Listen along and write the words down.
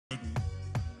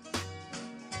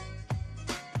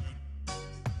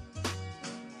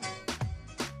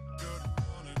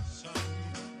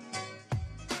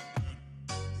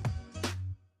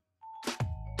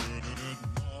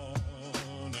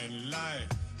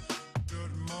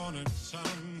morning,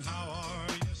 sun. How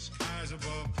are you? Skies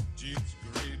above. Gee, it's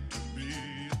great to be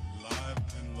alive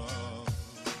and love.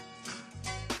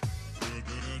 Good,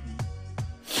 good.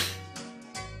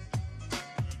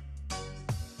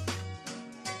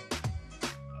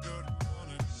 Good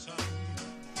morning, sun.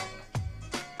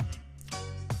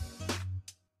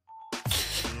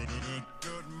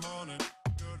 Good morning.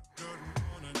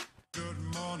 Good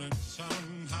morning,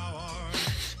 sun. How are you?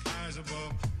 Skies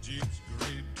above. Gee, it's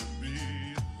great to be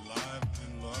alive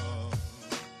and love.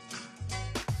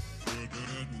 Good,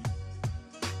 good.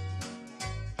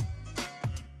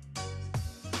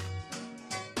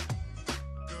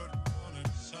 Good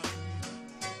morning, sun.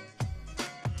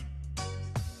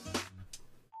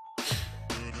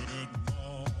 Good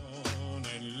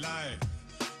morning, life.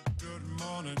 Good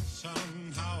morning,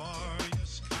 sun. How are you?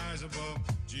 Skies above.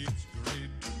 Gee, it's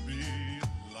great to be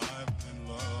alive and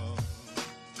love.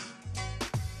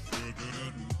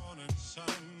 Good morning, sun.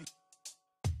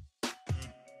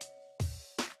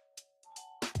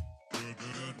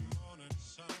 Good morning,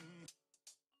 sun.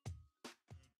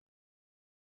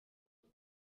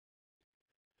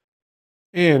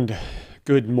 And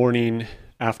good morning,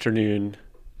 afternoon,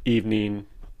 evening.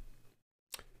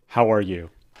 How are you?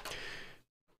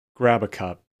 Grab a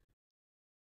cup.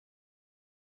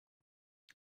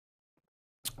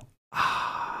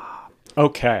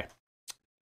 Okay.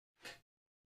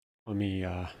 Let me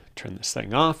turn this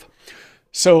thing off.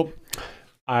 So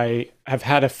I have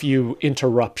had a few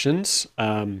interruptions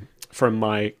from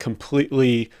my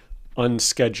completely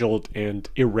unscheduled and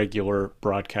irregular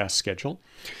broadcast schedule.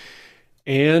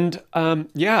 And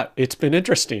yeah, it's been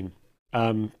interesting.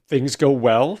 Things go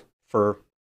well for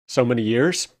so many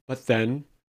years, but then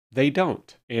they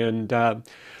don't. And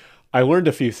I learned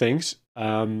a few things.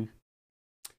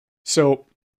 So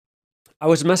I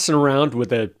was messing around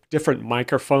with a different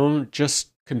microphone,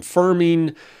 just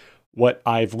confirming what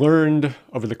I've learned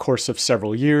over the course of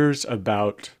several years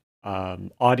about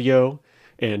audio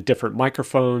and different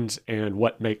microphones and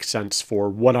what makes sense for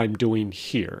what I'm doing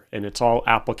here. And it's all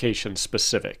application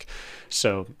specific.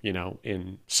 So, you know,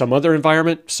 in some other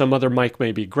environment, some other mic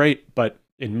may be great, but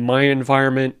in my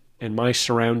environment and my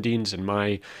surroundings and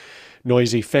my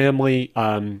noisy family,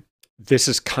 this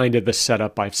is kind of the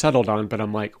setup I've settled on. But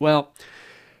I'm like, well,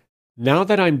 now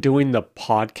that I'm doing the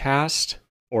podcast,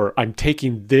 or I'm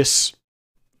taking this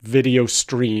video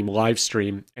stream, live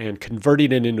stream, and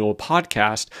converting it into a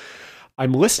podcast,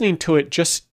 I'm listening to it,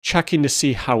 just checking to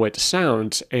see how it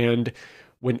sounds. And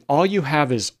when all you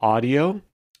have is audio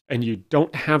and you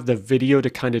don't have the video to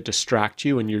kind of distract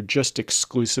you and you're just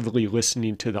exclusively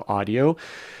listening to the audio,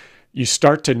 you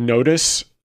start to notice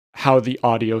how the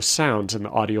audio sounds and the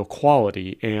audio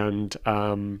quality. And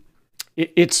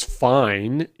it's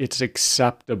fine, it's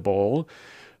acceptable.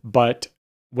 But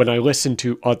when I listen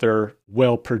to other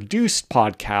well-produced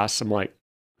podcasts, I'm like,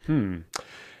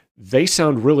 they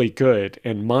sound really good,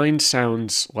 and mine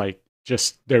sounds like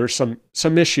just there's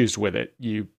some issues with it.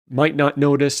 You might not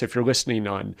notice if you're listening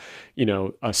on, you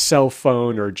know, a cell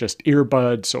phone or just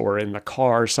earbuds or in the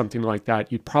car or something like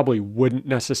that. You probably wouldn't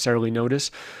necessarily notice.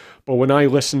 But when I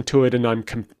listen to it and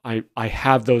I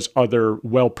have those other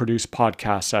well-produced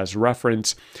podcasts as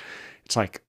reference, it's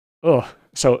like, oh.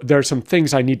 So there's some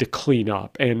things I need to clean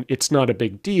up, and it's not a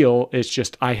big deal. It's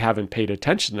just I haven't paid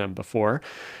attention to them before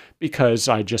because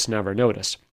I just never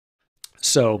noticed.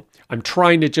 So I'm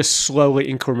trying to just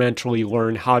slowly, incrementally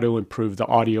learn how to improve the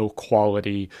audio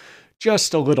quality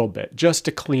just a little bit, just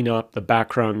to clean up the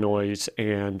background noise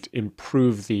and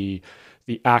improve the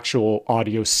actual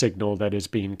audio signal that is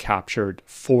being captured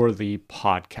for the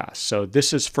podcast. So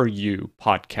this is for you,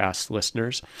 podcast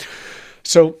listeners.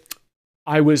 So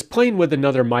I was playing with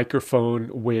another microphone,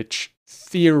 which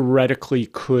theoretically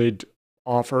could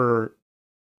offer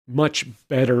much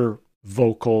better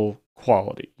vocal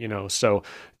quality, you know, so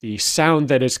the sound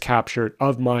that is captured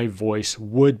of my voice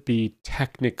would be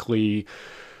technically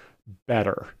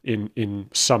better in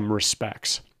some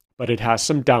respects, but it has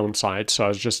some downsides. So I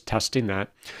was just testing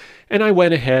that. And I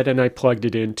went ahead and I plugged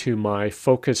it into my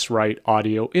Focusrite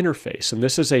audio interface. And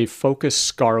this is a Focusrite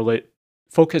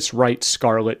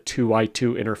Scarlett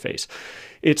 2i2 interface.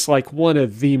 It's like one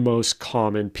of the most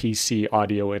common PC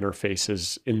audio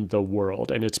interfaces in the world,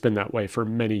 and it's been that way for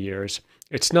many years.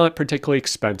 It's not particularly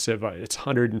expensive. It's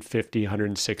 150,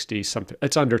 160 something.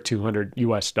 It's under $200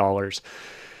 US.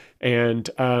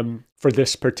 And for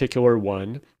this particular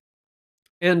one,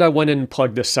 and I went in and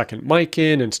plugged the second mic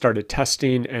in and started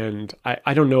testing. And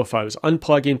I don't know if I was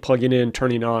unplugging, plugging in,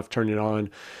 turning off, turning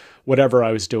on, whatever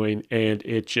I was doing, and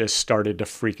it just started to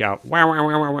freak out. Wow, wow,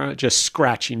 wow, wow, wow, just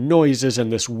scratchy noises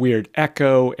and this weird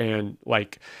echo, and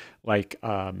like like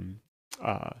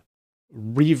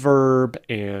reverb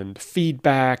and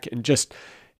feedback, and just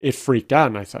it freaked out.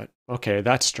 And I thought, okay,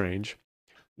 that's strange.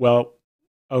 Well,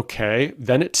 okay,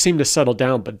 then it seemed to settle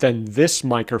down, but then this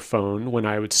microphone, when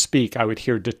I would speak, I would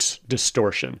hear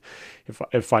distortion.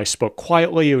 If I spoke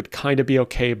quietly, it would kind of be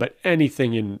okay, but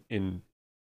anything in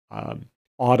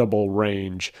audible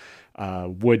range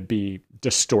would be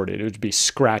distorted. It would be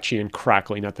scratchy and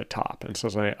crackling at the top. And so I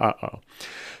was like, uh-oh.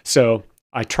 So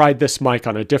I tried this mic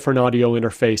on a different audio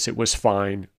interface. It was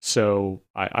fine. So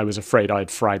I was afraid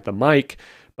I'd fried the mic,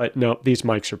 but no, these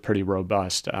mics are pretty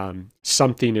robust.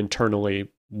 Something internally,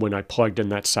 when I plugged in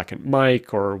that second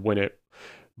mic, or when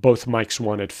both mics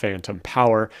wanted phantom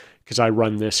power, because I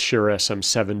run this Shure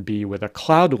SM7B with a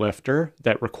cloud lifter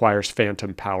that requires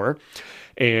phantom power,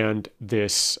 and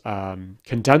this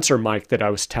condenser mic that I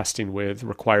was testing with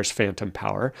requires phantom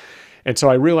power. And so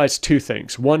I realized two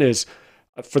things. One is,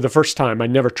 for the first time, I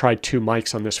never tried two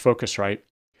mics on this Focusrite.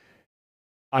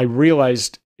 I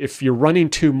realized if you're running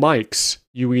two mics,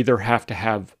 you either have to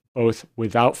have both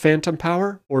without phantom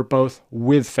power or both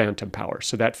with phantom power.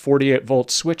 So that 48-volt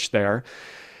switch there,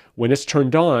 when it's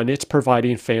turned on, it's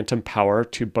providing phantom power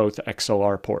to both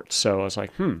XLR ports. So I was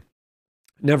like,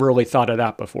 never really thought of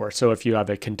that before. So if you have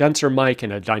a condenser mic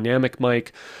and a dynamic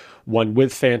mic, one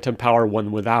with phantom power,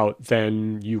 one without,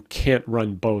 then you can't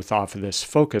run both off of this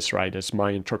Focusrite, is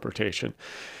my interpretation.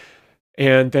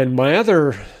 And then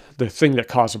the thing that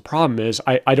caused a problem is,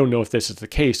 I don't know if this is the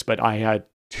case, but I had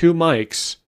two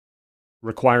mics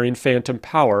requiring phantom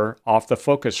power off the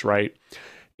Focusrite,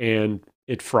 and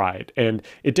it fried. And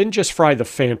it didn't just fry the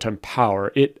phantom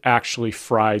power, it actually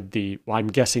fried I'm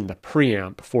guessing the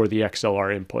preamp for the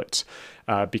XLR inputs,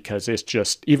 because it's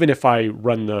just, even if I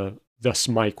run this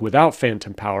mic without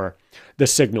phantom power, the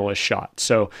signal is shot.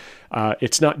 So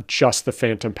it's not just the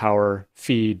phantom power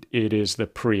feed, it is the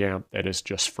preamp that is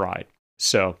just fried.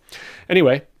 So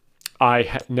anyway,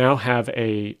 I now have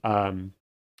a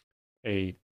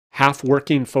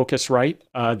half-working Focusrite.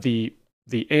 The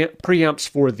preamps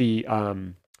for the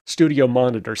studio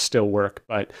monitors still work,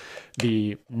 but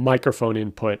the microphone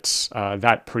inputs,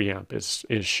 that preamp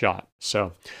is shot.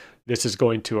 So this is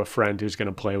going to a friend who's going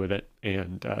to play with it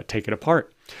and take it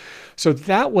apart. So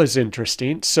that was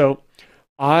interesting. So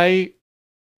I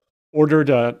ordered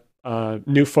a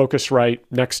new Focusrite,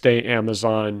 next day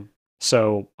Amazon.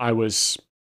 So I was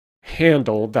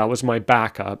handled. That was my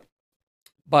backup.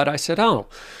 But I said, oh,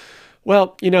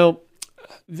 well,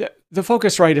 the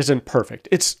Focusrite isn't perfect.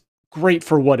 It's great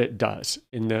for what it does.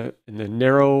 In the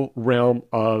narrow realm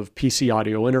of PC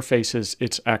audio interfaces,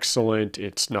 it's excellent.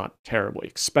 It's not terribly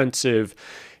expensive.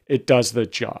 It does the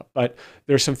job. But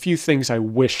there's some few things I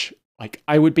wish, like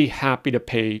I would be happy to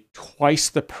pay twice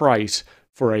the price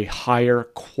for a higher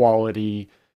quality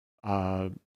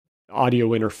audio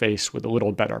interface with a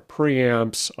little better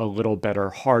preamps, a little better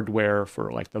hardware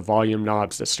for like the volume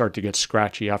knobs that start to get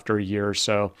scratchy after a year or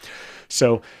so.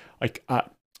 So like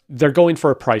they're going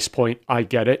for a price point. I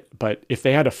get it. But if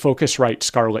they had a Focusrite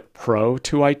Scarlett Pro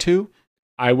 2i2,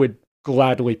 I would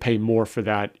gladly pay more for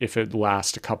that if it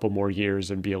lasts a couple more years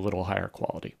and be a little higher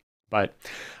quality. But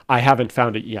I haven't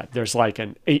found it yet. There's like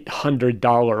an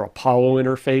 $800 Apollo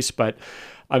interface, but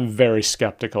I'm very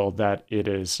skeptical that it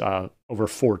is over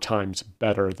 4 times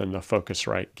better than the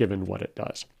Focusrite, given what it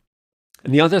does.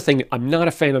 And the other thing, I'm not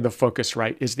a fan of the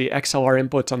Focusrite, is the XLR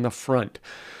inputs on the front.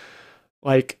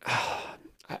 Like,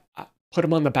 put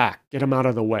them on the back, get them out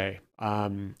of the way.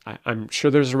 I'm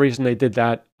sure there's a reason they did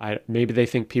that. Maybe they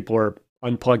think people are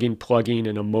unplugging, plugging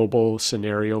in a mobile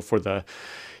scenario for the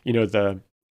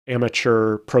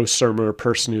amateur prosumer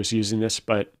person who's using this,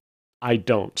 but I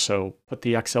don't. So put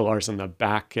the XLRs in the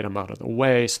back, get them out of the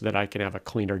way so that I can have a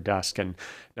cleaner desk and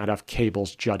not have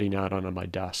cables jutting out onto my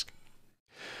desk.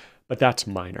 But that's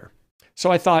minor.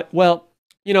 So I thought, well,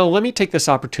 let me take this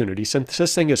opportunity. Since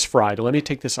this thing is fried, let me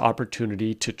take this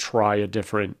opportunity to try a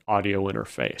different audio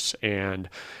interface and,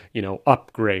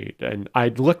 upgrade. And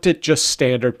I'd looked at just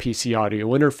standard PC audio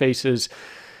interfaces.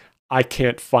 I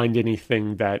can't find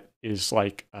anything that is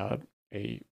like a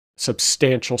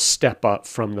substantial step up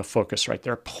from the Focusrite.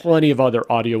 There are plenty of other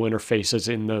audio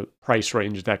interfaces in the price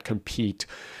range that compete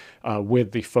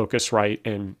with the Focusrite,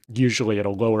 and usually at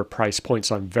a lower price point,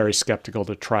 so I'm very skeptical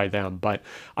to try them. But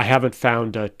I haven't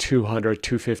found a $200,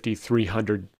 $250,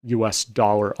 $300 US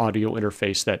audio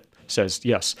interface that says,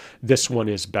 yes, this one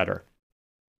is better.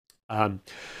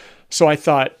 So I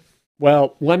thought,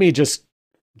 well, let me just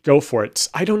go for it.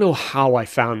 I don't know how I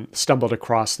stumbled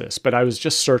across this, but I was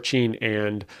just searching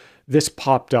and this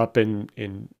popped up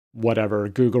in whatever,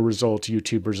 Google results,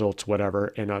 YouTube results,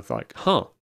 whatever. And I thought,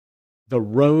 the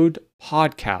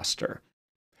RODECaster.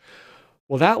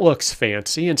 Well, that looks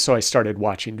fancy. And so I started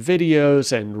watching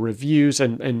videos and reviews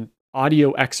and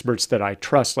audio experts that I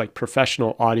trust, like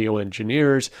professional audio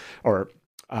engineers, or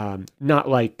not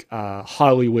like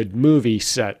Hollywood movie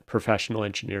set professional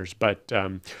engineers, but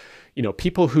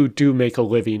people who do make a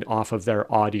living off of their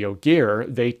audio gear.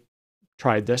 They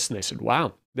tried this and they said,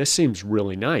 wow, this seems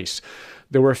really nice.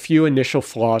 There were a few initial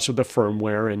flaws with the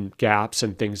firmware and gaps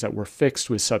and things that were fixed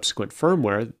with subsequent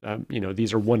firmware.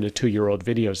 These are 1 to 2 year old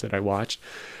videos that I watched.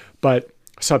 But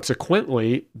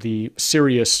subsequently, the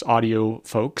serious audio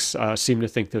folks seem to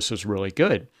think this was really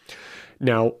good.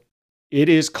 Now, it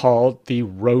is called the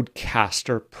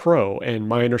RODECaster Pro, and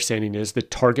my understanding is the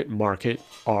target market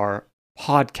are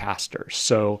podcasters.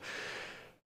 So,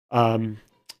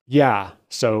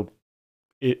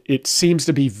 It seems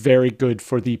to be very good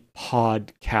for the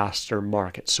podcaster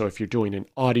market. So if you're doing an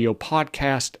audio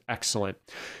podcast, excellent.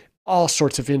 All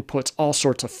sorts of inputs, all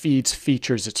sorts of feeds,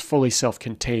 features. It's fully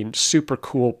self-contained, super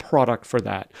cool product for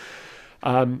that.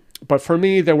 But for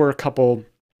me, there were a couple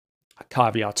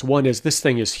caveats. One is this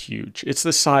thing is huge. It's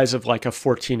the size of like a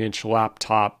 14-inch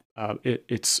laptop.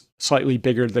 It's slightly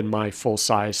bigger than my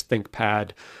full-size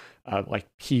ThinkPad. Like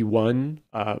P1,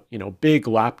 big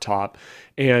laptop,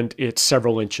 and it's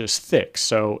several inches thick.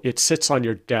 So it sits on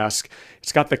your desk.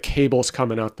 It's got the cables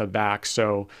coming out the back.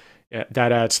 So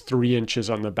that adds 3 inches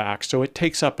on the back. So it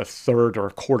takes up a third or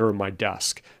a quarter of my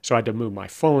desk. So I had to move my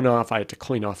phone off. I had to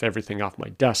clean off everything off my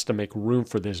desk to make room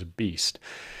for this beast.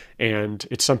 And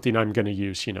it's something I'm going to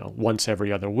use, once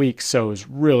every other week. So it's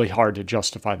really hard to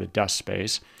justify the desk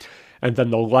space. And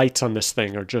then the lights on this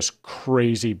thing are just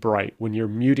crazy bright. When you're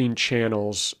muting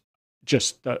channels,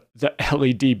 just the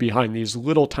LED behind these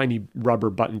little tiny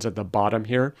rubber buttons at the bottom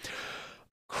here,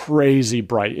 crazy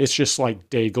bright. It's just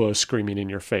like day glow screaming in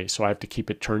your face. So I have to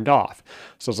keep it turned off.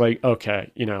 So it's like,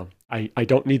 okay, I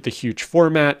don't need the huge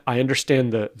format. I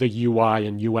understand the UI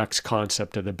and UX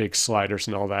concept of the big sliders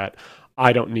and all that.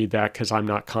 I don't need that because I'm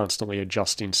not constantly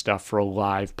adjusting stuff for a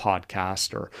live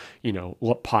podcast or,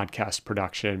 podcast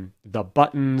production. The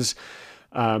buttons,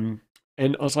 and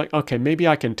I was like, okay, maybe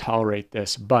I can tolerate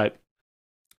this. But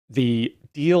the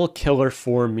deal killer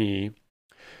for me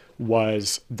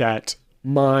was that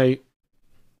my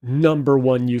number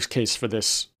one use case for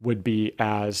this would be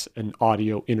as an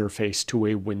audio interface to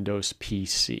a Windows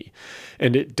PC.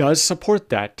 And it does support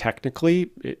that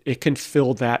technically. It can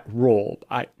fill that role.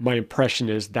 My impression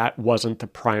is that wasn't the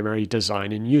primary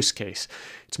design and use case.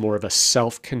 It's more of a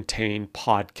self-contained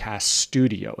podcast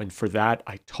studio. And for that,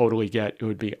 I totally get it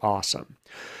would be awesome.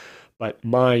 But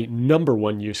my number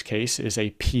one use case is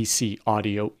a PC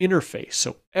audio interface.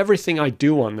 So everything I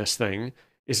do on this thing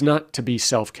is not to be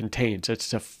self-contained. It's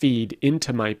to feed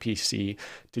into my PC,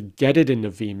 to get it into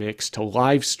vMix, to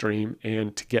live stream,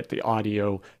 and to get the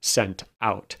audio sent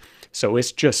out. So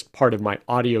it's just part of my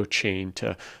audio chain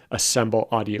to assemble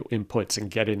audio inputs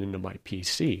and get it into my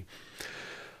PC.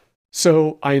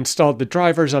 So I installed the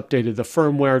drivers, updated the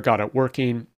firmware, got it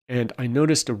working, and I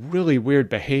noticed a really weird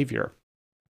behavior.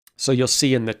 So you'll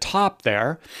see in the top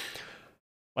there,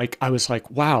 I was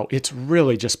like, wow, it's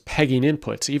really just pegging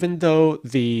inputs. Even though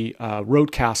the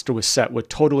RODECaster was set with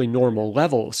totally normal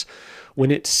levels, when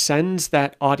it sends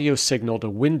that audio signal to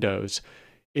Windows,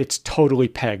 it's totally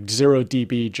pegged. 0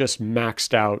 dB, just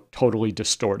maxed out, totally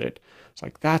distorted. It's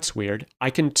like, that's weird.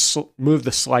 I can move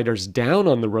the sliders down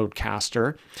on the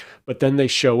RODECaster, but then they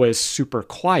show as super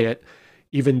quiet,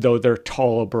 even though they're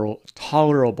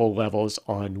tolerable levels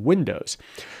on Windows.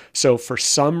 So for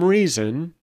some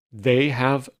reason, they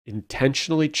have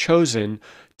intentionally chosen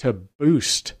to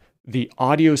boost the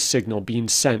audio signal being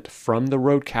sent from the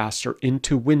RODECaster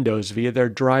into Windows via their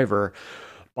driver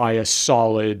by a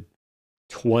solid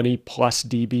 20 plus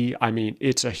dB. I mean,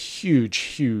 it's a huge,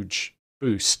 huge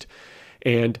boost.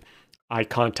 And I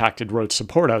contacted Rode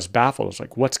support. I was baffled. I was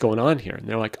like, what's going on here? And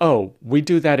they're like, oh, we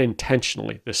do that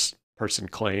intentionally, this person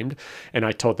claimed. And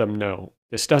I told them, no,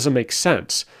 this doesn't make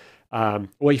sense. Well,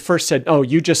 he first said, oh,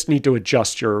 you just need to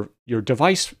adjust your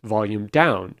device volume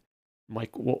down. I'm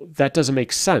like, well, that doesn't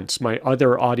make sense. My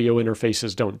other audio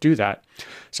interfaces don't do that.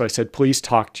 So I said, please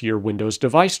talk to your Windows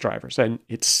device drivers. And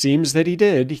it seems that he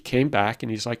did. He came back and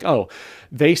he's like, oh,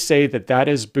 they say that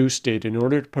is boosted in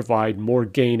order to provide more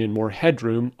gain and more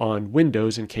headroom on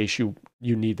Windows in case you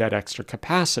need that extra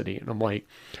capacity. And I'm like,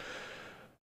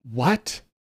 what?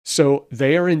 So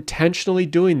they are intentionally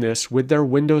doing this with their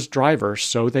Windows driver,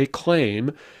 so they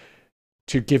claim,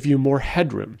 to give you more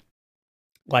headroom.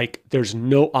 Like there's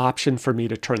no option for me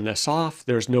to turn this off.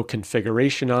 There's no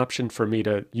configuration option for me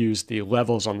to use the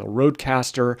levels on the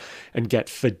RODECaster and get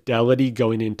fidelity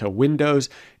going into Windows.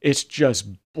 It's just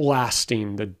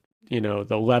blasting the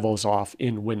levels off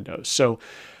in Windows. So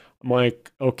I'm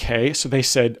like, okay. So they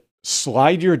said,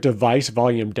 slide your device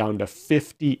volume down to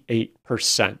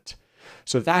 58%.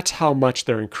 So that's how much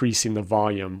they're increasing the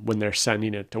volume when they're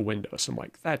sending it to Windows. I'm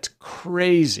like, that's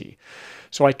crazy.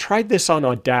 So I tried this on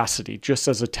Audacity just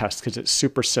as a test because it's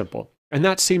super simple. And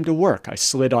that seemed to work. I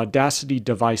slid Audacity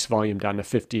device volume down to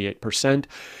 58%,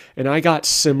 and I got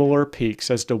similar peaks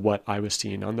as to what I was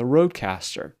seeing on the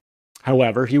RODECaster.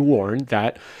 However, he warned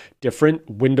that different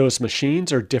Windows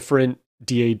machines or different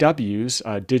DAWs,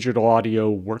 digital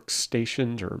audio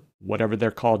workstations, or whatever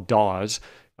they're called, DAWs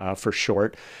for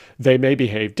short, they may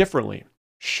behave differently.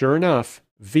 Sure enough,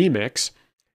 vMix,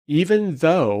 even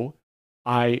though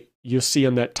you'll see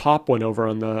on that top one over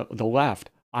on the left,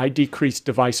 I decreased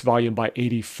device volume by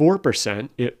 84%.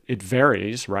 It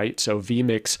varies, right? So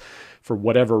vMix, for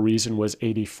whatever reason, was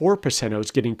 84%. I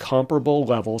was getting comparable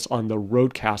levels on the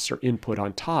RODECaster input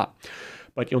on top.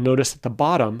 But you'll notice at the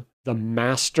bottom, the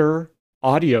master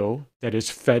audio that is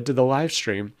fed to the live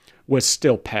stream was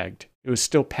still pegged. It was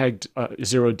still pegged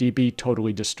 0 dB,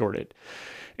 totally distorted.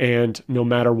 And no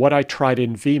matter what I tried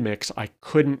in vMix, I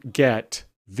couldn't get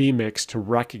vMix to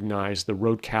recognize the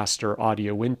RODECaster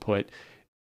audio input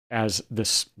as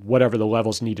this, whatever the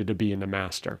levels needed to be in the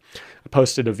master. I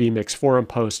posted a vMix forum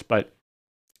post, but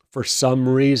for some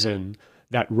reason,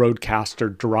 that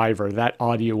RODECaster driver, that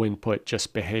audio input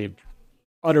just behaved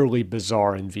utterly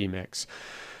bizarre in vMix.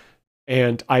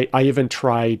 And I even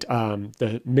tried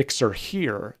the mixer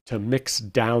here to mix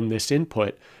down this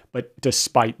input. But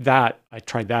despite that, I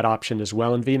tried that option as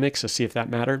well in vMix to see if that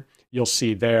mattered. You'll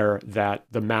see there that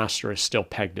the master is still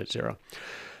pegged at 0.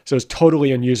 So it's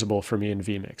totally unusable for me in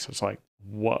vMix. It's like,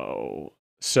 whoa.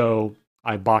 So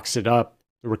I boxed it up,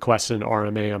 requested an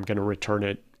RMA. I'm going to return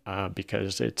it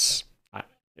because it's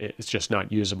just not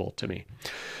usable to me.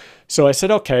 So I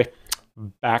said, okay,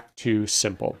 back to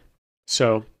simple.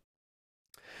 So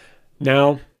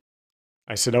now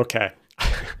I said, okay,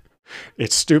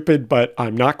 it's stupid, but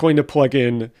I'm not going to plug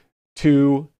in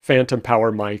 2 phantom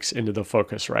power mics into the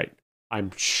Focusrite.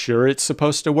 I'm sure it's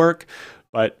supposed to work,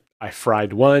 but I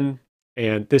fried one,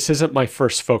 and this isn't my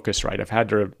first Focusrite. I've had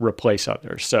to replace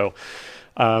others. So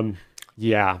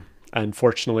yeah,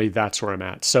 unfortunately, that's where I'm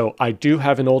at. So I do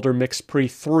have an older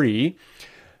MixPre 3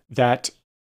 that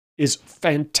is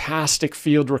fantastic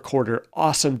field recorder,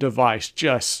 awesome device,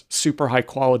 just super high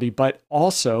quality, but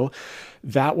also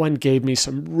that one gave me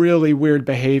some really weird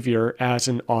behavior as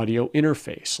an audio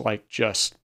interface, like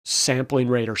just sampling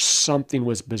rate or something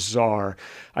was bizarre.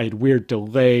 I had weird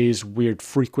delays, weird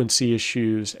frequency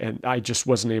issues, and I just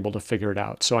wasn't able to figure it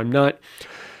out. So I'm not,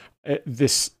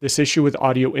 this issue with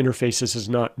audio interfaces is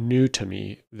not new to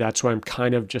me. That's why I'm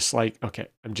kind of just like, okay,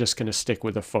 I'm just going to stick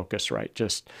with a Focusrite,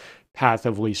 just path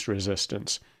of least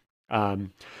resistance.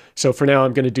 So for now,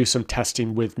 I'm going to do some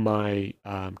testing with my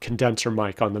condenser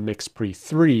mic on the MixPre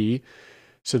 3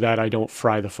 so that I don't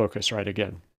fry the Focusrite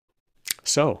again.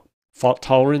 So fault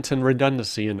tolerance and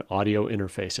redundancy in audio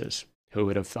interfaces. Who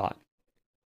would have thought?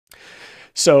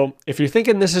 So if you're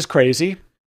thinking this is crazy,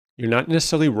 you're not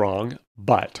necessarily wrong,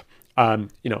 but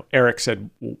Eric said,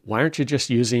 why aren't you just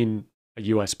using a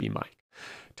USB mic?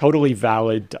 Totally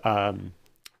valid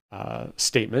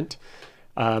statement.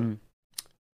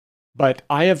 But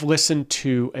I have listened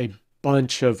to a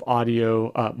bunch of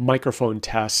audio microphone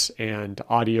tests and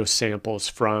audio samples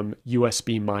from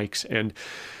USB mics, and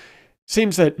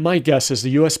seems that my guess is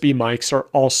the USB mics are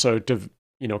also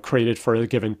created for a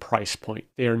given price point.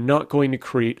 They are not going to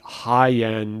create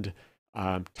high-end,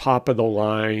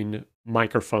 top-of-the-line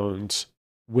microphones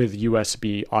with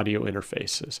USB audio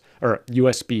interfaces or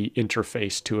USB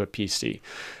interface to a PC.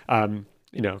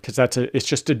 Because it's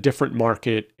just a different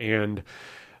market. And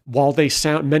while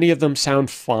many of them sound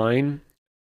fine,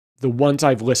 the ones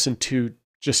I've listened to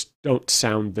just don't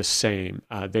sound the same.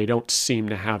 They don't seem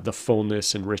to have the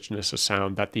fullness and richness of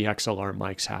sound that the XLR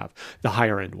mics have, the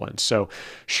higher end ones. So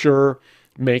Shure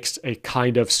makes a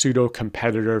kind of pseudo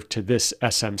competitor to this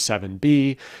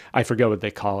SM7B. I forget what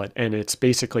they call it. And it's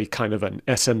basically kind of an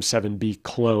SM7B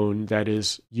clone that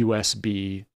is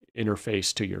USB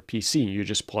interface to your PC. You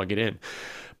just plug it in,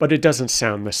 but it doesn't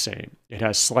sound the same. It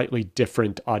has slightly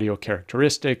different audio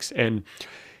characteristics, and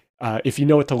if you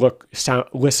know what to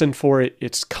listen for it,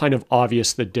 it's kind of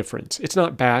obvious the difference. It's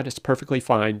not bad, it's perfectly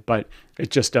fine, but it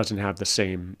just doesn't have the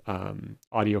same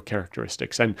audio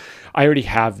characteristics. And I already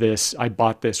have this. I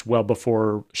bought this well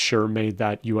before Shure made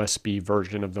that USB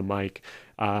version of the mic.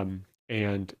 And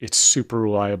and it's super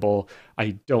reliable.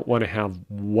 I don't want to have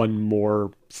one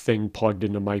more thing plugged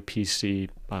into my PC.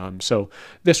 So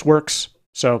this works.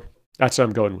 So that's what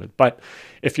I'm going with. But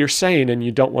if you're saying and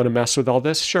you don't want to mess with all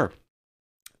this, sure.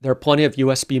 There are plenty of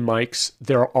USB mics.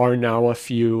 There are now a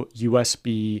few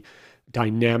USB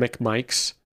dynamic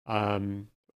mics.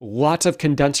 Lots of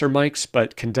condenser mics,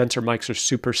 but condenser mics are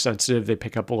super sensitive. They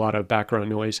pick up a lot of background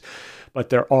noise. But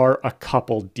there are a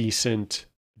couple decent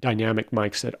dynamic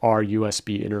mics that are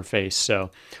USB interface.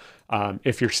 So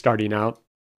if you're starting out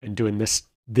and doing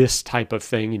this type of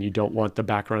thing and you don't want the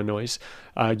background noise,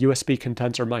 USB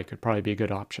condenser mic could probably be a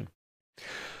good option.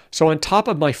 So on top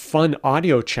of my fun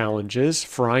audio challenges,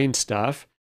 frying stuff,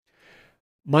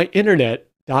 my internet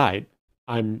died.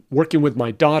 I'm working with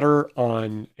my daughter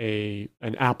on an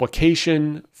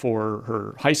application for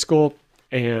her high school,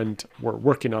 and we're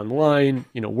working online,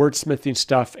 wordsmithing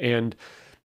stuff, and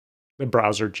the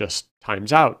browser just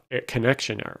times out at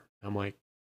connection error. I'm like,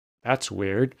 that's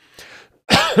weird.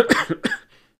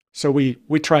 So we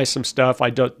try some stuff. I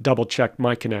double check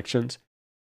my connections.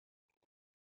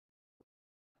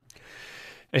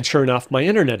 And sure enough, my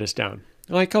internet is down.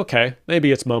 I'm like, okay,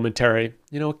 maybe it's momentary.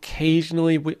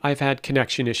 Occasionally I've had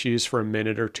connection issues for a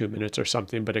minute or 2 minutes or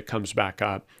something, but it comes back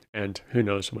up and who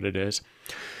knows what it is.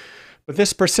 But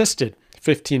this persisted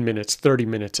 15 minutes, 30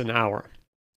 minutes, an hour.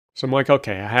 So I'm like,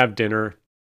 okay, I have dinner,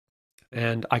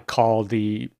 and I call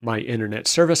my internet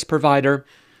service provider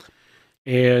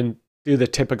and do the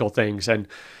typical things. And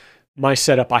my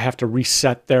setup, I have to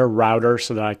reset their router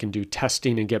so that I can do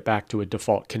testing and get back to a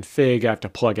default config. I have to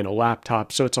plug in a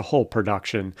laptop. So it's a whole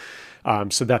production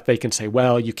so that they can say,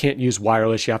 well, you can't use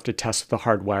wireless. You have to test the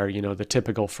hardwire, the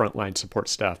typical frontline support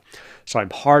stuff. So I'm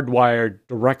hardwired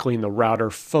directly in the router,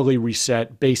 fully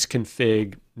reset, base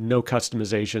config, no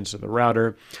customizations of the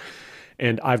router.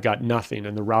 And I've got nothing.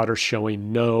 And the router's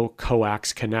showing no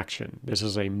coax connection. This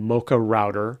is a Mocha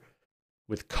router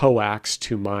with coax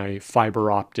to my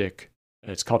fiber optic.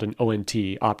 It's called an ONT,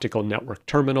 optical network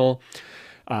terminal,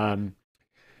 and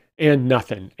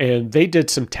nothing. And they did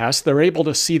some tests. They're able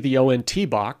to see the ONT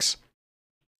box.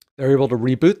 They're able to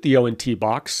reboot the ONT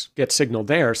box, get signal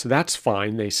there. So that's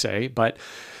fine, they say. But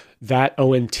that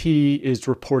ONT is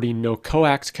reporting no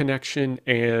coax connection,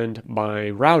 and my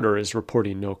router is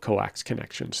reporting no coax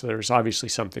connection. So there's obviously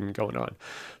something going on.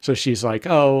 So she's like,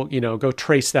 oh, go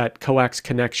trace that coax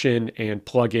connection and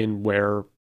plug in where,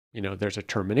 there's a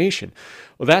termination.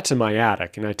 Well, that's in my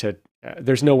attic. And I said,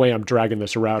 there's no way I'm dragging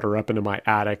this router up into my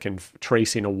attic and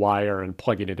tracing a wire and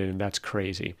plugging it in. That's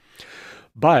crazy.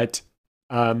 But,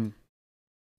 oh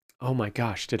my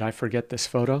gosh, did I forget this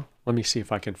photo? Let me see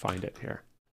if I can find it here.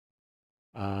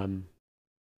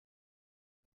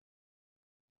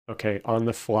 Okay, on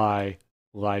the fly,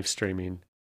 live streaming.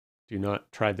 Do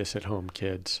not try this at home,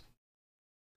 kids.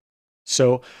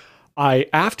 So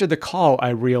after the call, I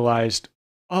realized,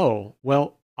 oh,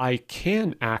 well, I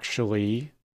can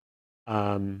actually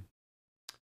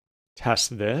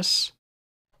test this.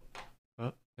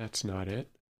 Oh, that's not it.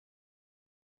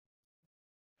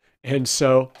 And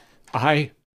so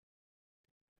I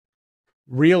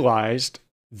realized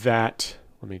that,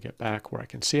 let me get back where I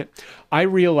can see it. I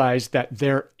realized that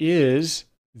there is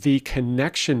the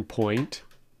connection point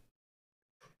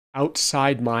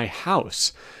outside my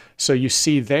house. So you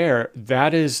see there,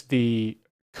 that is the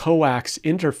coax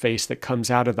interface that comes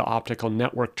out of the optical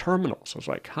network terminal. So I was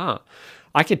like,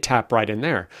 I could tap right in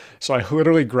there. So I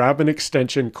literally grab an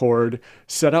extension cord,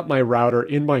 set up my router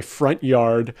in my front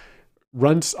yard,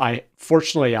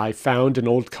 fortunately, I found an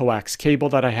old coax cable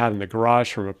that I had in the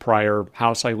garage from a prior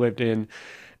house I lived in,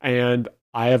 and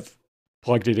I have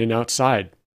plugged it in outside.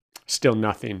 Still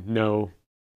nothing, no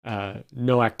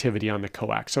activity on the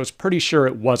coax. So I was pretty sure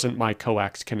it wasn't my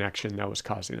coax connection that was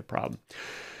causing the problem.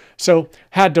 So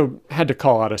had to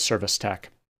call out a service tech,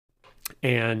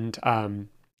 and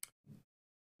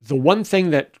the one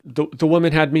thing that the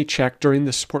woman had me check during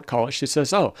the support call, she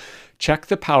says, oh, check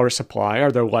the power supply.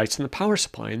 Are there lights in the power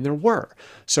supply? And there were.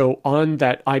 So on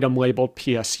that item labeled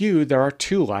PSU, there are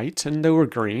 2 lights, and they were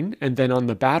green. And then on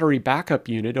the battery backup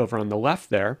unit over on the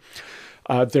left there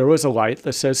was a light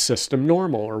that says system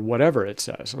normal or whatever it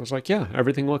says. I was like, yeah,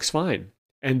 everything looks fine.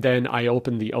 And then I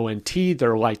opened the ONT.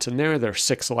 There are lights in there. There are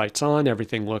 6 lights on.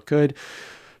 Everything looked good.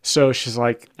 So she's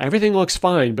like, everything looks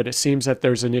fine, but it seems that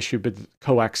there's an issue with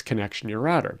coax connection to your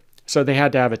router. So they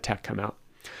had to have a tech come out.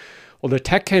 Well, the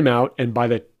tech came out, and by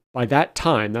that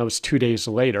time, that was 2 days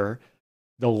later,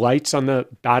 the lights on the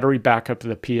battery backup of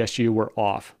the PSU were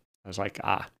off. I was like,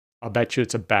 I'll bet you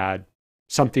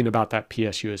something about that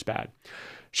PSU is bad.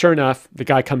 Sure enough, the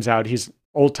guy comes out. He's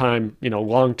old time,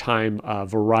 long time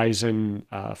Verizon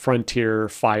Frontier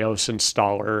Fios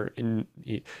installer. And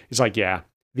he's like, yeah,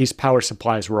 these power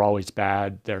supplies were always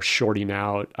bad. They're shorting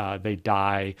out, they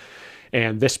die.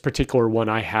 And this particular one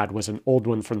I had was an old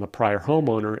one from the prior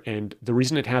homeowner. And the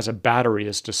reason it has a battery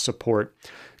is to support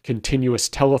continuous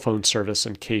telephone service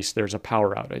in case there's a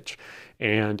power outage.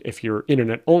 And if you're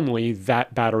internet only,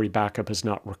 that battery backup is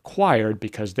not required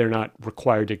because they're not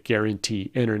required to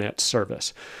guarantee internet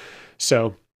service.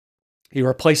 So he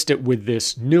replaced it with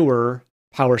this newer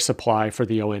power supply for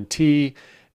the ONT.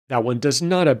 That one does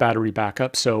not have battery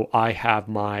backup, so I have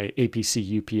my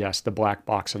APC UPS, the black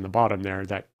box on the bottom there,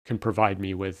 that can provide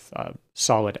me with a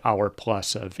solid hour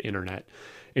plus of internet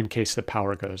in case the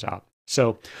power goes out.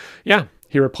 So yeah,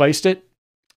 he replaced it.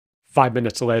 5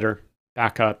 minutes later,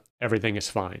 back up, everything is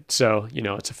fine. So,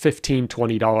 it's a $15,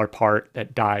 $20 part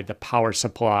that died. The power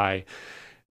supply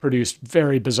produced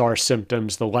very bizarre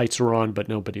symptoms. The lights were on, but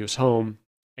nobody was home.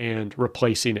 And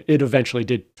replacing it, it eventually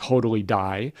did totally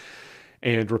die.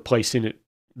 And replacing it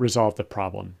resolved the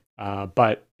problem.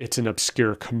 But it's an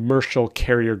obscure commercial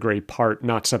carrier grade part,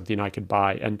 not something I could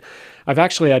buy. And I've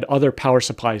actually had other power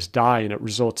supplies die, and it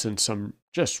results in some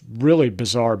just really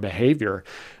bizarre behavior.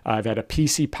 I've had a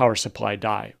PC power supply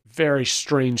die. Very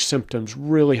strange symptoms,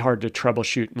 really hard to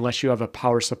troubleshoot unless you have a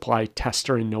power supply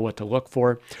tester and know what to look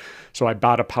for. So I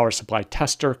bought a power supply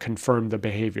tester, confirmed the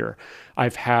behavior.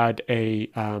 I've had a,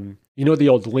 the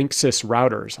old Linksys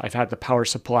routers. I've had the power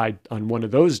supply on one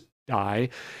of those die.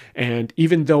 And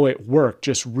even though it worked,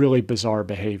 just really bizarre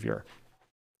behavior.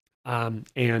 I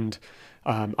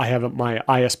have my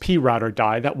ISP router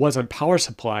die. That wasn't power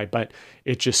supply, but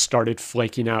it just started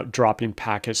flaking out, dropping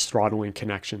packets, throttling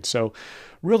connection. So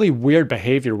really weird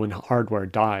behavior when hardware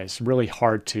dies. Really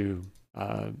hard to,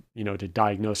 to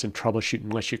diagnose and troubleshoot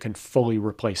unless you can fully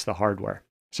replace the hardware.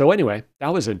 So anyway,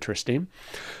 that was interesting.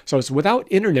 So I was without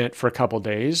internet for a couple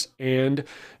days, and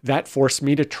that forced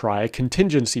me to try a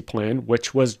contingency plan,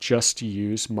 which was just to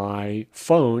use my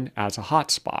phone as a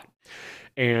hotspot.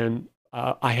 And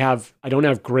I don't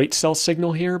have great cell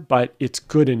signal here, but it's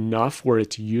good enough where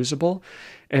it's usable.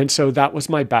 And so that was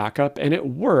my backup, and it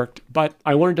worked, but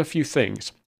I learned a few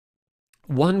things.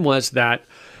 One was that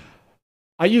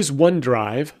I use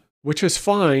OneDrive, which is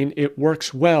fine. It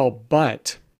works well,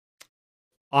 but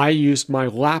I used my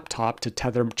laptop to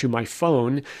tether to my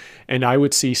phone, and I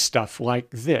would see stuff like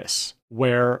this,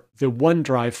 where the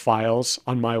OneDrive files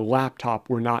on my laptop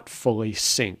were not fully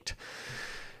synced.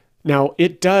 Now,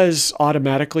 it does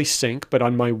automatically sync, but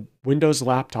on my Windows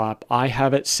laptop, I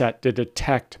have it set to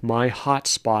detect my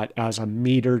hotspot as a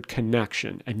metered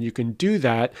connection. And you can do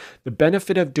that. The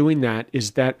benefit of doing that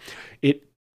is that it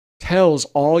tells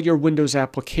all your Windows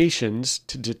applications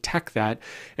to detect that,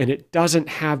 and it doesn't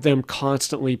have them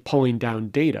constantly pulling down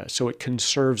data. So it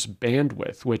conserves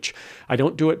bandwidth, which I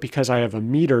don't do it because I have a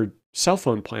metered cell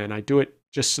phone plan. I do it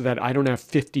just so that I don't have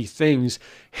 50 things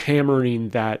hammering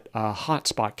that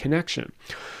hotspot connection.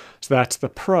 So that's the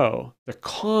pro. The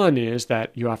con is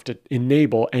that you have to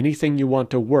enable anything you want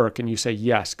to work, and you say,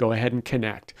 yes, go ahead and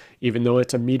connect. Even though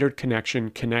it's a metered connection,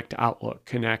 connect Outlook,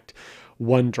 connect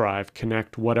OneDrive,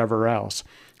 connect whatever else,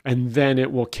 and then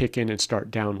it will kick in and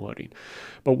start downloading.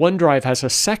 But OneDrive has a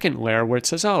second layer where it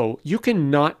says, oh, you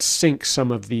can not sync some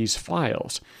of these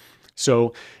files.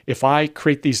 So if I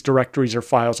create these directories or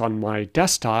files on my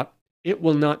desktop, it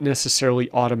will not necessarily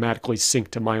automatically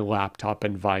sync to my laptop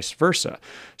and vice versa.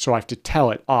 So I have to tell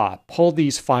it, pull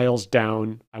these files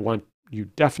down. I want you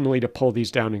definitely to pull these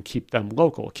down and keep them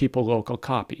local, keep a local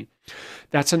copy.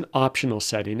 That's an optional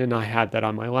setting, and I had that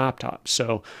on my laptop.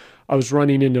 So I was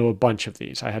running into a bunch of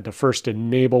these. I had to first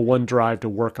enable OneDrive to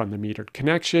work on the metered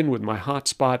connection with my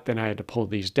hotspot. Then I had to pull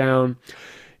these down.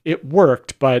 It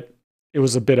worked, but it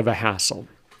was a bit of a hassle.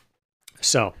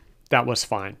 So that was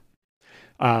fine.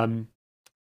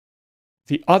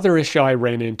 The other issue I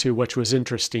ran into, which was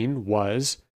interesting,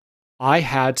 was I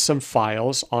had some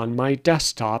files on my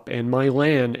desktop and my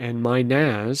LAN and my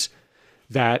NAS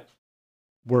that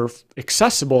were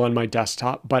accessible on my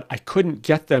desktop, but I couldn't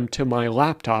get them to my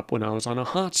laptop when I was on a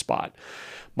hotspot.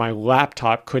 My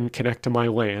laptop couldn't connect to my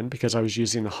LAN because I was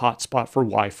using the hotspot for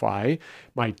Wi-Fi.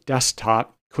 My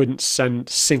desktop couldn't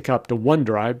sync up to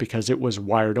OneDrive because it was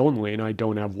wired only, and I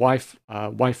don't have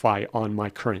Wi-Fi on my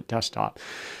current desktop.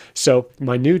 So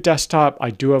my new desktop, I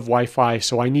do have Wi-Fi,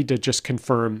 so I need to just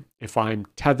confirm if I'm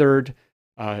tethered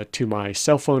to my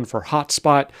cell phone for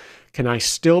hotspot. Can I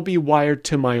still be wired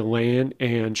to my LAN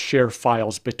and share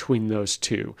files between those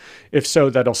two? If so,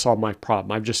 that'll solve my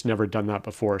problem. I've just never done that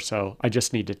before, so I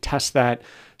just need to test that.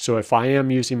 So if I am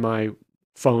using my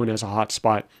phone as a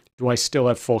hotspot, Do I still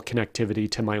have full connectivity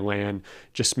to my LAN,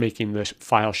 just making the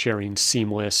file sharing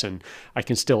seamless, and I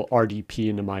can still RDP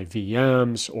into my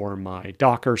VMs or my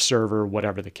Docker server,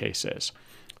 whatever the case is.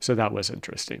 So that was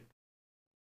interesting.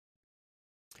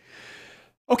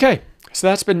 Okay, so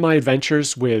that's been my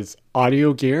adventures with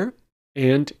audio gear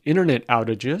and internet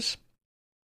outages.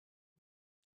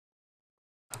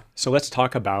 So let's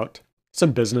talk about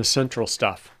some Business Central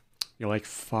stuff. You're like,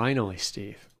 finally,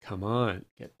 Steve, come on,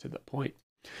 get to the point.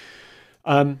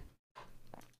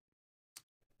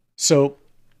 So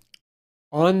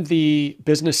on the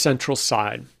Business Central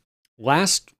side,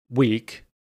 last week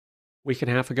and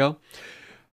a half ago,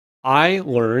 I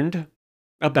learned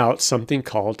about something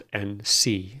called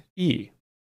NCE.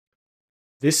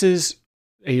 This is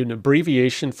an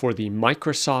abbreviation for the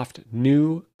Microsoft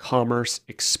New Commerce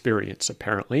Experience,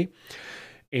 apparently.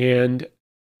 And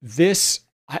this,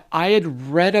 I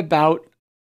had read about,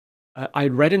 I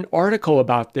read an article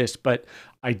about this, but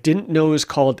I didn't know it was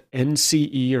called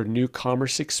NCE or New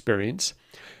Commerce Experience.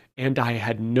 And I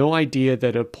had no idea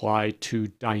that it applied to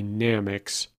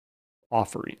Dynamics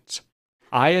offerings.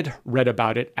 I had read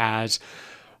about it as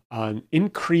an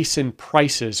increase in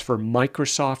prices for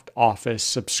Microsoft Office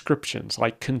subscriptions,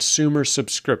 like consumer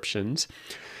subscriptions,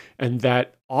 and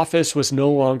that Office was no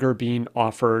longer being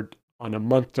offered on a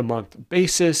month-to-month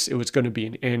basis. It was going to be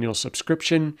an annual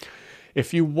subscription.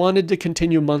 If you wanted to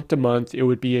continue month-to-month, it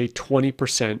would be a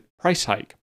 20% price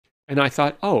hike. And I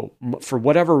thought, oh, for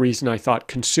whatever reason, I thought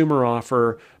consumer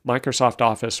offer, Microsoft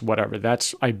Office, whatever.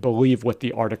 That's, I believe, what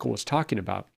the article was talking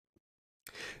about.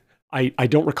 I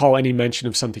don't recall any mention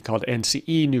of something called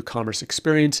NCE, New Commerce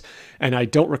Experience, and I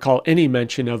don't recall any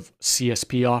mention of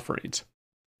CSP offerings.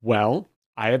 Well,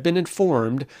 I have been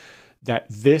informed that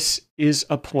this is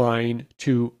applying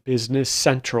to Business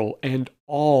Central and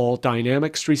all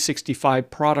Dynamics 365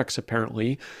 products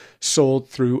apparently sold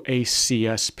through a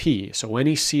CSP. So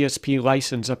any CSP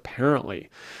license apparently.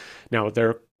 Now, there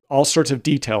are all sorts of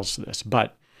details to this,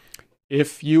 but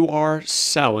if you are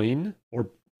selling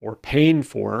or paying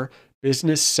for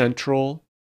Business Central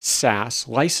SaaS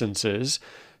licenses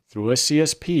through a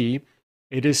CSP,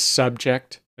 it is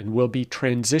subject and will be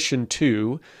transitioned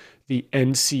to the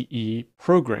NCE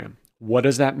program. What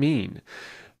does that mean?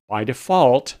 By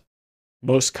default,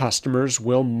 most customers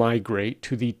will migrate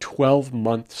to the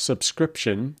 12-month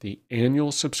subscription, the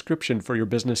annual subscription for your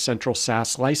Business Central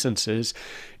SaaS licenses,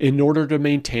 in order to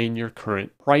maintain your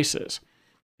current prices.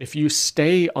 If you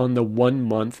stay on the 1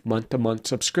 month, month-to-month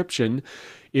subscription,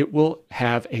 it will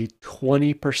have a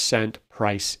 20%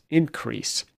 price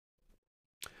increase,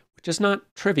 which is not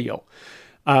trivial.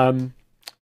 Now,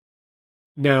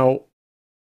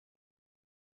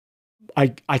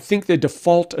 I think the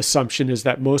default assumption is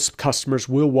that most customers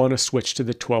will want to switch to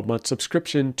the 12-month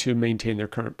subscription to maintain their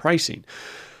current pricing.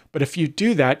 But if you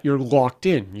do that, you're locked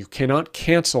in. You cannot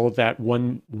cancel that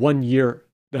one year,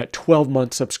 that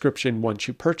 12-month subscription once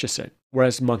you purchase it.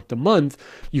 Whereas month to month,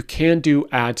 you can do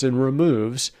adds and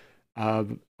removes,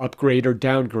 upgrade or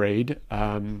downgrade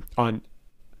on.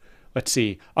 Let's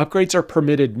see, upgrades are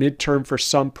permitted midterm for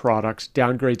some products.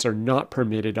 Downgrades are not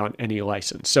permitted on any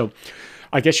license. So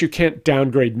I guess you can't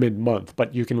downgrade mid-month,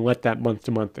 but you can let that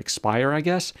month-to-month expire, I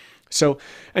guess. So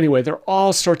anyway, there are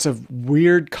all sorts of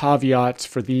weird caveats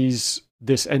for this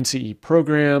NCE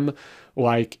program.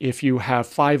 Like if you have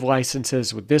 5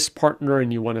 licenses with this partner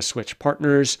and you want to switch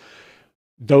partners,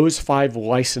 those 5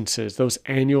 licenses, those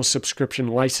annual subscription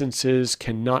licenses,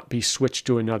 cannot be switched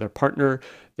to another partner.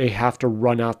 They have to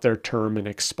run out their term and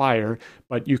expire,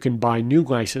 but you can buy new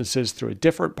licenses through a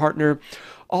different partner,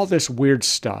 all this weird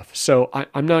stuff. So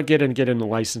I'm not going to get into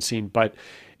licensing, but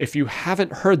if you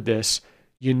haven't heard this,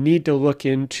 you need to look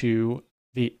into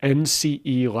the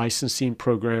NCE licensing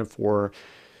program for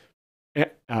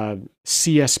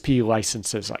CSP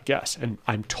licenses, I guess. And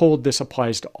I'm told this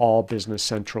applies to all Business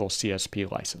Central CSP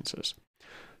licenses.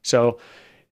 So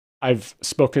I've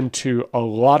spoken to a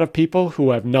lot of people who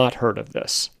have not heard of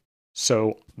this.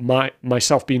 So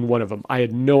myself being one of them, I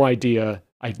had no idea.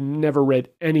 I've never read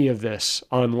any of this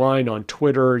online on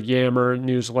Twitter, Yammer,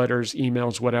 newsletters,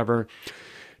 emails, whatever,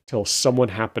 till someone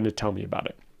happened to tell me about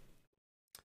it.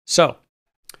 So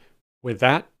with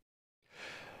that,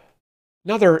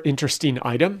 another interesting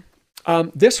item.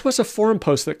 This was a forum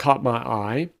post that caught my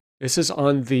eye. This is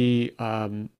on the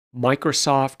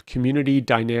Microsoft Community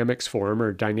Dynamics Forum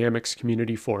or Dynamics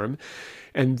Community Forum.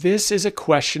 And this is a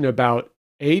question about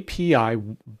API,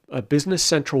 Business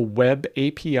Central Web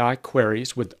API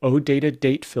queries with OData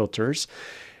date filters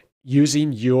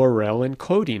using URL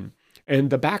encoding. And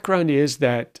the background is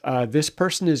that this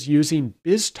person is using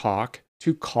BizTalk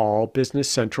to call Business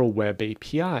Central Web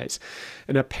APIs.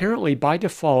 And apparently, by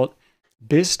default,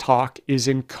 BizTalk is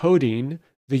encoding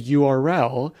the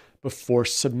URL before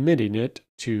submitting it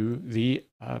to the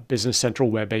Business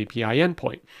Central Web API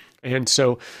endpoint. And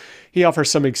so he offers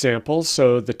some examples.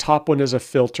 So the top one is a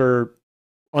filter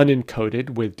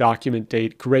unencoded with document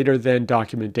date greater than,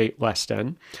 document date less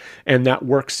than, and that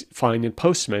works fine in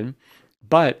Postman.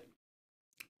 But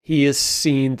he has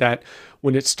seen that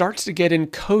when it starts to get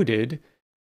encoded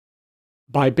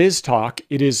by BizTalk,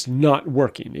 it is not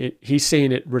working. He's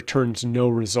saying it returns no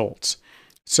results.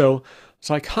 So it's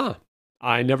like,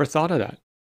 I never thought of that.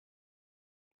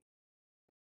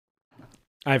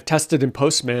 I've tested in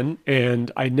Postman, and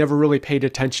I never really paid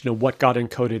attention to what got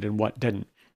encoded and what didn't.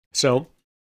 So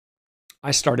I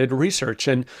started research,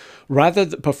 and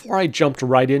before I jumped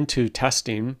right into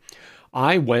testing,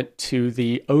 I went to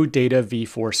the OData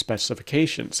v4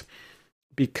 specifications,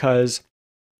 because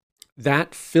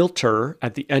that filter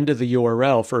at the end of the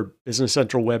URL for Business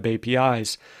Central Web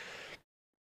APIs,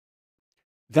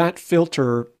 that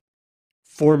filter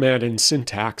format and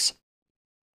syntax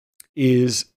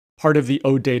is part of the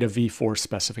OData v4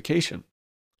 specification.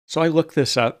 So I looked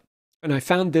this up, and I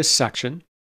found this section.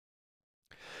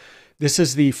 This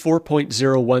is the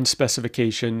 4.01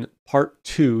 specification, part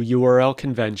 2, URL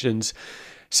conventions,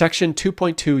 section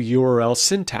 2.2 URL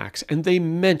syntax. And they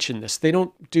mention this. They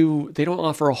don't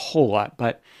offer a whole lot,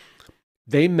 but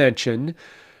they mention,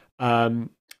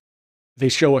 they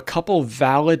show a couple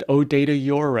valid OData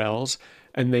URLs,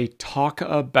 and they talk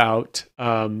about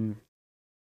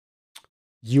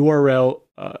URL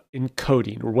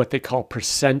encoding, or what they call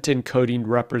percent encoding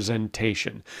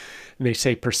representation. And they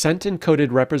say percent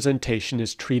encoded representation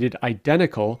is treated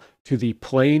identical to the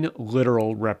plain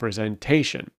literal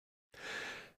representation.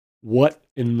 What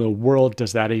in the world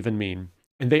does that even mean?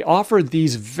 And they offer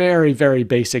these very, very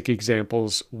basic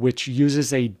examples, which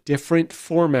uses a different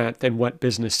format than what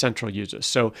Business Central uses.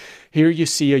 So here you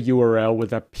see a URL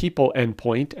with a people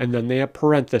endpoint, and then they have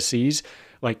parentheses,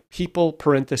 like people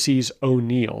parentheses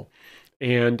O'Neill.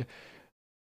 And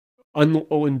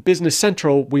in Business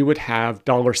Central, we would have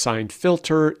 $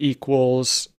 filter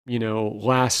equals,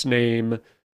 last name,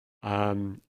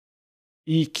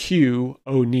 EQ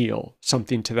O'Neill,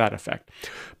 something to that effect.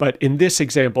 But in this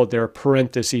example, there are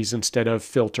parentheses instead of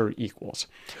filter equals.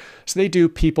 So they do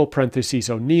people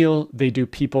parentheses O'Neill, they do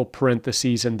people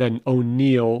parentheses and then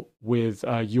O'Neill with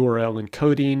URL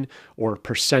encoding or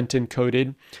percent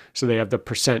encoded. So they have the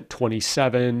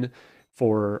 %27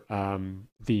 for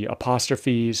the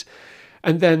apostrophes.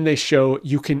 And then they show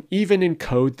you can even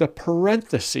encode the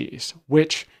parentheses,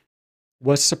 which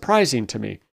was surprising to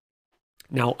me.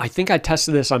 Now, I think I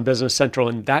tested this on Business Central,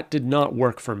 and that did not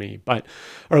work for me,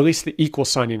 or at least the equal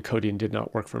sign encoding did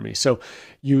not work for me. So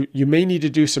you may need to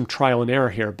do some trial and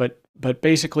error here, but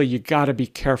basically you got to be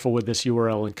careful with this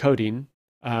URL encoding.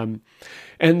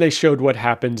 And they showed what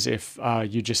happens if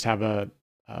you just have a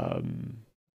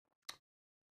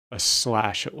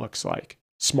slash, it looks like.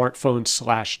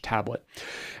 Smartphone/tablet.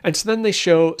 And so then they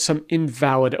show some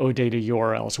invalid OData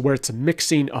URLs where it's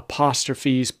mixing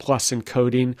apostrophes plus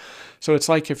encoding. So it's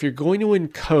like if you're going to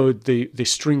encode the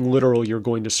string literal you're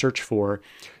going to search for,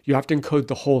 you have to encode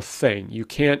the whole thing. You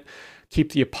can't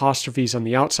keep the apostrophes on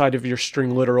the outside of your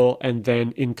string literal and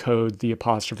then encode the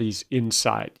apostrophes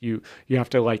inside. You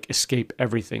have to escape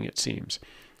everything, it seems.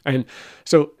 And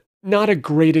so not a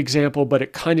great example, but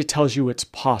it kind of tells you it's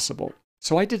possible.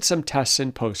 So I did some tests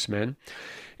in Postman,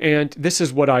 and this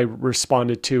is what I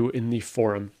responded to in the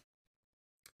forum.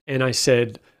 And I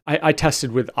said, I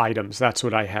tested with items. That's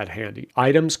what I had handy.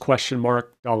 Items,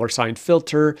 $,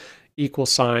 filter,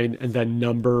 $, and then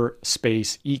number,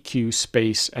 space, EQ,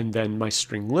 space, and then my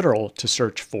string literal to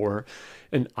search for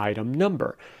an item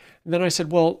number. And then I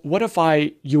said, well, what if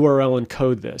I URL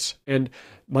encode this? And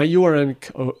my URL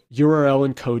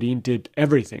encoding did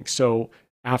everything. So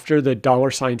after the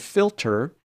 $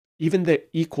 filter, even the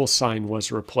equal sign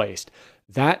was replaced.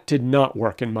 That did not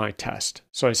work in my test.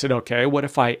 So I said, okay, what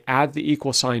if I add the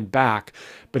equal sign back,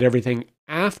 but everything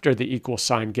after the equal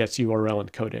sign gets URL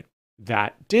encoded?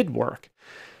 That did work.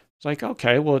 It's like,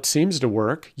 okay, well, it seems to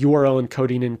work. URL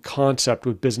encoding in concept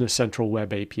with Business Central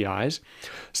Web APIs.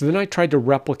 So then I tried to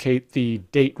replicate the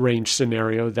date range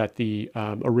scenario that the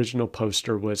original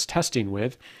poster was testing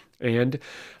with. And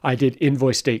I did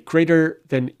invoice date greater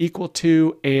than equal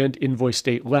to and invoice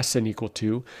date less than equal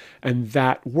to, and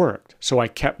that worked. So I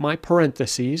kept my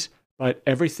parentheses, but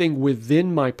everything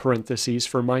within my parentheses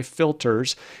for my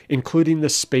filters, including the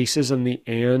spaces and the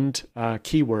and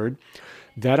keyword,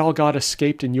 that all got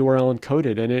escaped and URL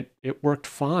encoded, and it worked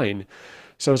fine.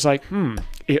 So it's like,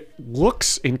 it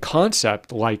looks in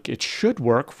concept like it should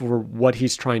work for what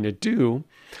he's trying to do.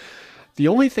 The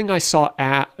only thing I saw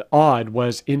odd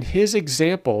was in his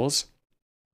examples,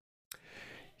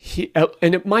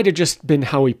 and it might have just been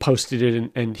how he posted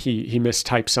it and he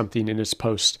mistyped something in his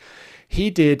post.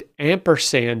 He did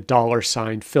ampersand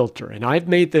 $ filter. And I've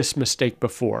made this mistake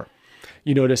before.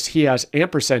 You notice he has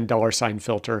ampersand $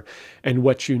 filter. And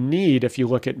what you need, if you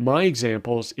look at my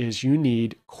examples, is you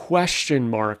need question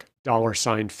mark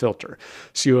 $ filter.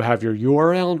 So you have your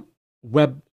URL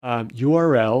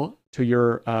to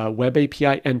your web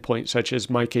API endpoint, such as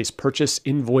my case, purchase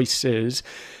invoices.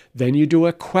 Then you do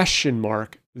a question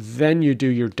mark. Then you do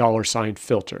your $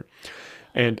 filter.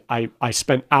 And I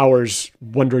spent hours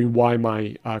wondering why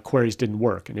my queries didn't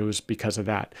work, and it was because of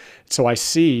that. So I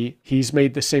see he's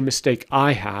made the same mistake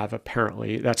I have,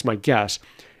 apparently. That's my guess.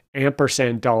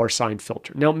 Ampersand $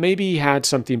 filter. Now, maybe he had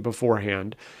something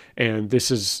beforehand, and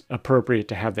this is appropriate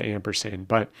to have the ampersand,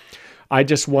 but I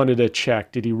just wanted to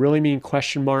check. Did he really mean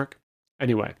question mark?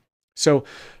 Anyway, so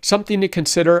something to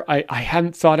consider. I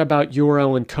hadn't thought about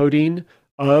URL encoding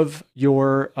of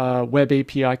your web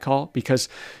API call because,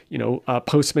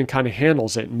 Postman kind of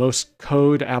handles it. Most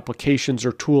code applications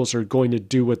or tools are going to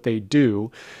do what they do,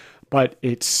 but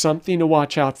it's something to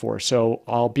watch out for. So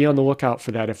I'll be on the lookout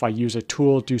for that. If I use a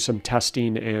tool, do some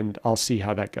testing, and I'll see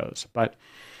how that goes. But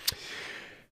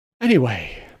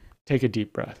anyway, take a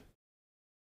deep breath.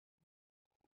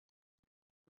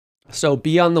 So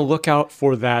be on the lookout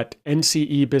for that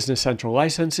NCE Business Central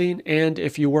licensing. And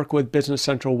if you work with Business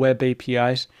Central web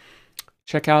APIs,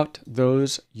 check out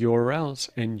those URLs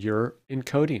and your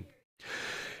encoding.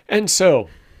 And so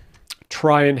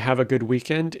try and have a good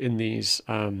weekend in these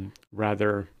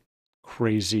rather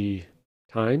crazy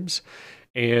times.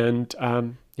 And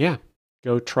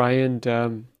go try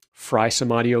and fry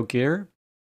some audio gear,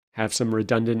 have some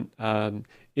redundant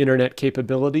internet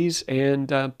capabilities,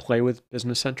 and play with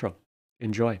Business Central.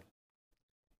 Enjoy.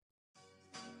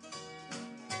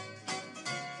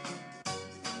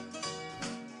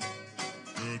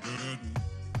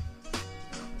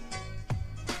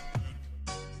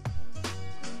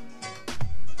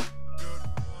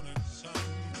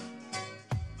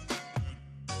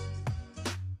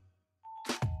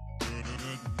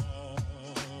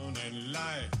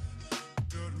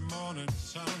 Good morning,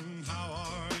 sun. How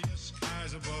are you?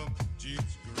 Skies above.